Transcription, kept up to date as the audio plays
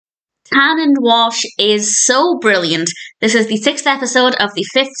Tan and Wash is so brilliant. This is the 6th episode of the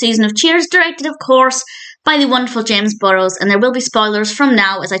 5th season of Cheers, directed, of course, by the wonderful James Burrows, and there will be spoilers from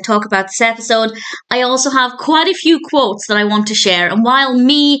now as I talk about this episode. I also have quite a few quotes that I want to share, and while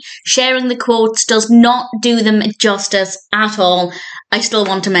me sharing the quotes does not do them justice at all, I still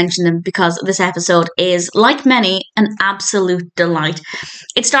want to mention them because this episode is, like many, an absolute delight.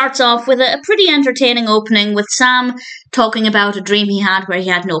 It starts off with a pretty entertaining opening with Sam talking about a dream he had where he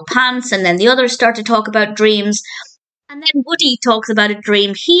had no pants, and then the others start to talk about dreams. And then Woody talks about a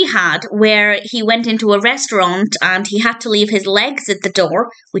dream he had where he went into a restaurant and he had to leave his legs at the door,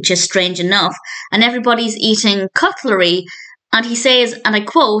 which is strange enough, and everybody's eating cutlery. And he says, and I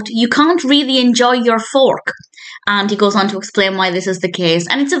quote, "You can't really enjoy your fork." And he goes on to explain why this is the case.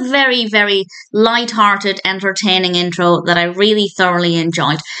 And it's a very, very light-hearted, entertaining intro that I really thoroughly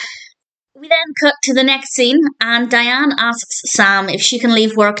enjoyed. We then cut to the next scene, and Diane asks Sam if she can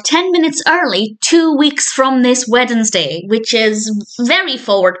leave work 10 minutes early 2 weeks from this Wednesday, which is very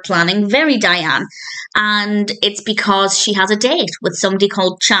forward planning, very Diane. And it's because she has a date with somebody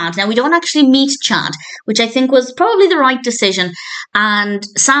called Chad. Now, we don't actually meet Chad, which I think was probably the right decision. And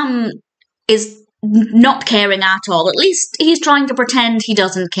Sam is not caring at all. At least he's trying to pretend he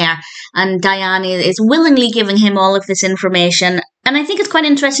doesn't care. And Diane is willingly giving him all of this information. And I think it's quite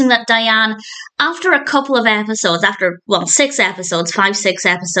interesting that Diane, after a couple of episodes, after, 6 episodes, 5-6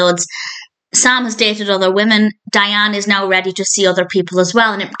 episodes, Sam has dated other women. Diane is now ready to see other people as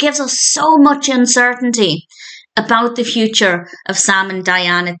well. And it gives us so much uncertainty about the future of Sam and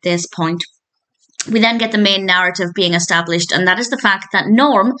Diane at this point. We then get the main narrative being established, and that is the fact that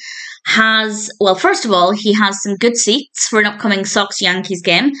Norm has, first of all, he has some good seats for an upcoming Sox-Yankees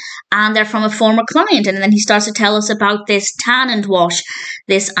game, and they're from a former client, and then he starts to tell us about this tan and wash,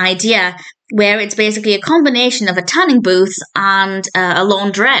 this idea where it's basically a combination of a tanning booth and a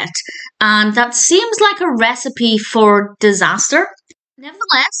laundrette, and that seems like a recipe for disaster.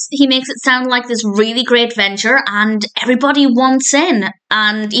 Nevertheless, he makes it sound like this really great venture and everybody wants in.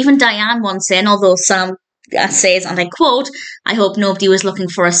 And even Diane wants in, although Sam says, and I quote, "I hope nobody was looking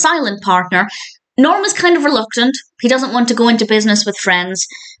for a silent partner." Norm is kind of reluctant. He doesn't want to go into business with friends.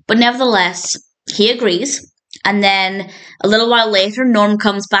 But nevertheless, he agrees. And then a little while later, Norm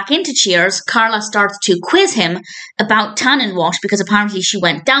comes back into Cheers. Carla starts to quiz him about tan and wash because apparently she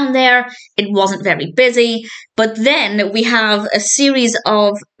went down there. It wasn't very busy. But then we have a series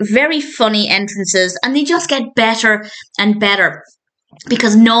of very funny entrances and they just get better and better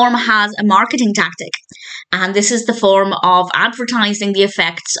because Norm has a marketing tactic. And this is the form of advertising the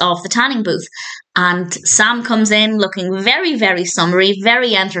effects of the tanning booth. And Sam comes in looking very, very summery,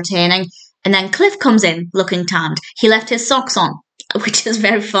 very entertaining. And then Cliff comes in looking tanned. He left his socks on, which is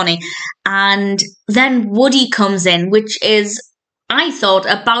very funny. And then Woody comes in, which is, I thought,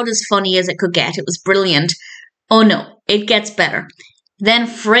 about as funny as it could get. It was brilliant. Oh no, it gets better. Then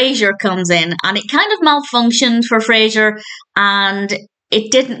Frasier comes in, and it kind of malfunctioned for Frasier, and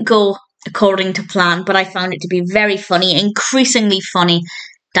it didn't go according to plan, but I found it to be very funny, increasingly funny.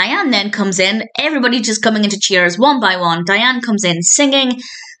 Diane then comes in, everybody just coming into Cheers one by one. Diane comes in singing.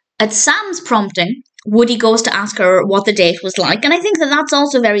 At Sam's prompting, Woody goes to ask her what the date was like. And I think that that's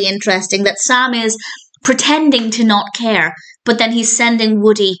also very interesting, that Sam is pretending to not care, but then he's sending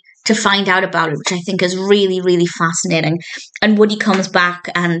Woody to find out about it, which I think is really, really fascinating. And Woody comes back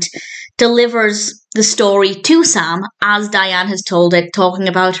and delivers the story to Sam as Diane has told it, talking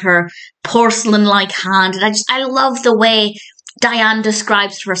about her porcelain-like hand. And I love the way Diane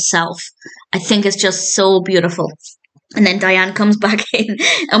describes herself. I think it's just so beautiful. And then Diane comes back in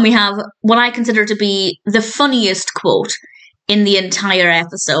and we have what I consider to be the funniest quote in the entire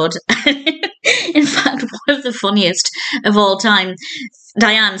episode. In fact, one of the funniest of all time.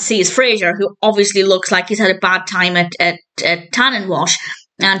 Diane sees Frasier, who obviously looks like he's had a bad time at tan and wash,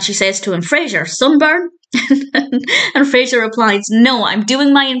 and she says to him, "Frasier, sunburn?" And Frasier replies, "No, I'm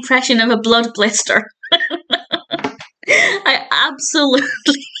doing my impression of a blood blister."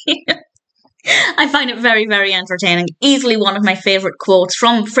 I find it very, very entertaining. Easily one of my favourite quotes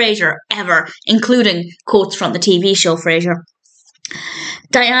from Frasier ever, including quotes from the TV show Frasier.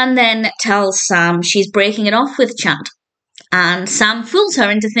 Diane then tells Sam she's breaking it off with Chad. And Sam fools her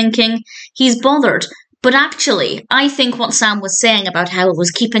into thinking he's bothered. But actually, I think what Sam was saying about how it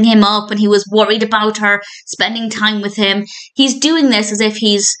was keeping him up and he was worried about her spending time with him, he's doing this as if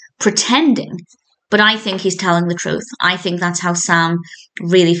he's pretending. But I think he's telling the truth. I think that's how Sam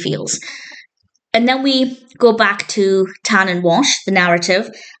really feels. And then we go back to Tan and Wash, the narrative,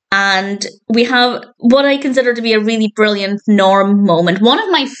 and we have what I consider to be a really brilliant Norm moment. One of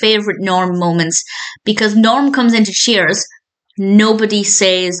my favourite Norm moments, because Norm comes into Cheers nobody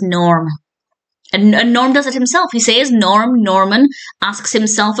says Norm. And Norm does it himself. He says Norman asks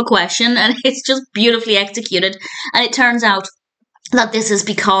himself a question, and it's just beautifully executed. And it turns out that this is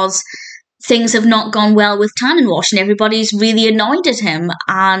because things have not gone well with Tannenwash, and everybody's really annoyed at him.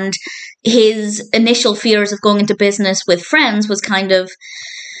 And his initial fears of going into business with friends was kind of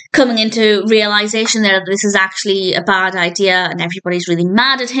coming into realization there that this is actually a bad idea, and everybody's really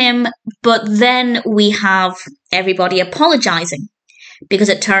mad at him. But then we have everybody apologizing, because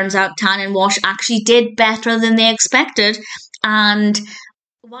it turns out Tannenwash actually did better than they expected. And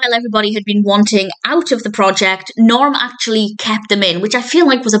while everybody had been wanting out of the project, Norm actually kept them in, which I feel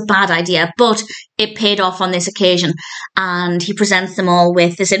like was a bad idea, but it paid off on this occasion. And he presents them all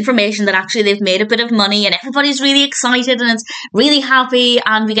with this information that actually they've made a bit of money, and everybody's really excited and it's really happy.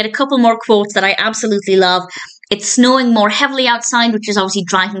 And we get a couple more quotes that I absolutely love. It's snowing more heavily outside, which is obviously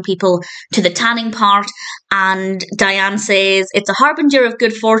driving people to the tanning part. And Diane says, it's a harbinger of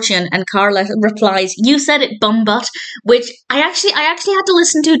good fortune. And Carla replies, you said it, bumbutt, which I actually had to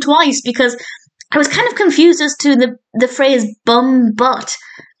listen to twice, because I was kind of confused as to the phrase bum butt.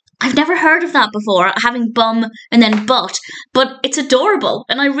 I've never heard of that before, having bum and then butt, but it's adorable.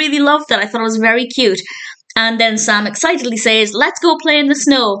 And I really loved it. I thought it was very cute. And then Sam excitedly says, let's go play in the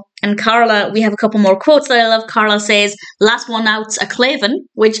snow. And Carla, we have a couple more quotes that I love. Carla says, last one out's a Clavin,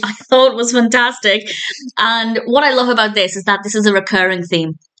 which I thought was fantastic. And what I love about this is that this is a recurring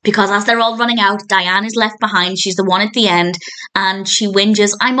theme, because as they're all running out, Diane is left behind. She's the one at the end, and she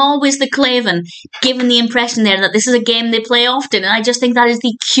whinges, I'm always the Clavin, giving the impression there that this is a game they play often. And I just think that is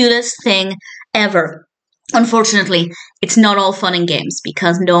the cutest thing ever. Unfortunately, it's not all fun and games,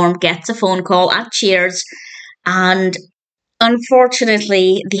 because Norm gets a phone call at Cheers, and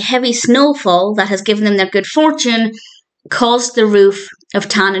unfortunately, the heavy snowfall that has given them their good fortune caused the roof of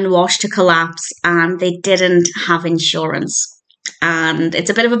Tannenwash to collapse, and they didn't have insurance. And it's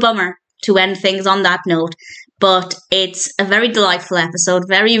a bit of a bummer to end things on that note, but it's a very delightful episode,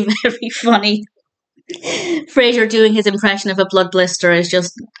 very, very funny. Frasier doing his impression of a blood blister is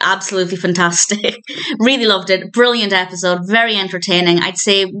just absolutely fantastic. Really loved it. Brilliant episode. Very entertaining. I'd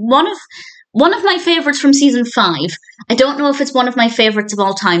say one of my favourites from season 5. I don't know if it's one of my favourites of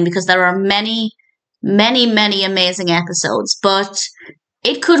all time, because there are many, many, many amazing episodes, but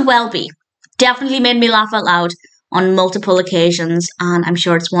it could well be. Definitely made me laugh out loud on multiple occasions, and I'm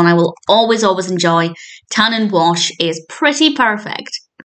sure it's one I will always, always enjoy. Tannenwash is pretty perfect.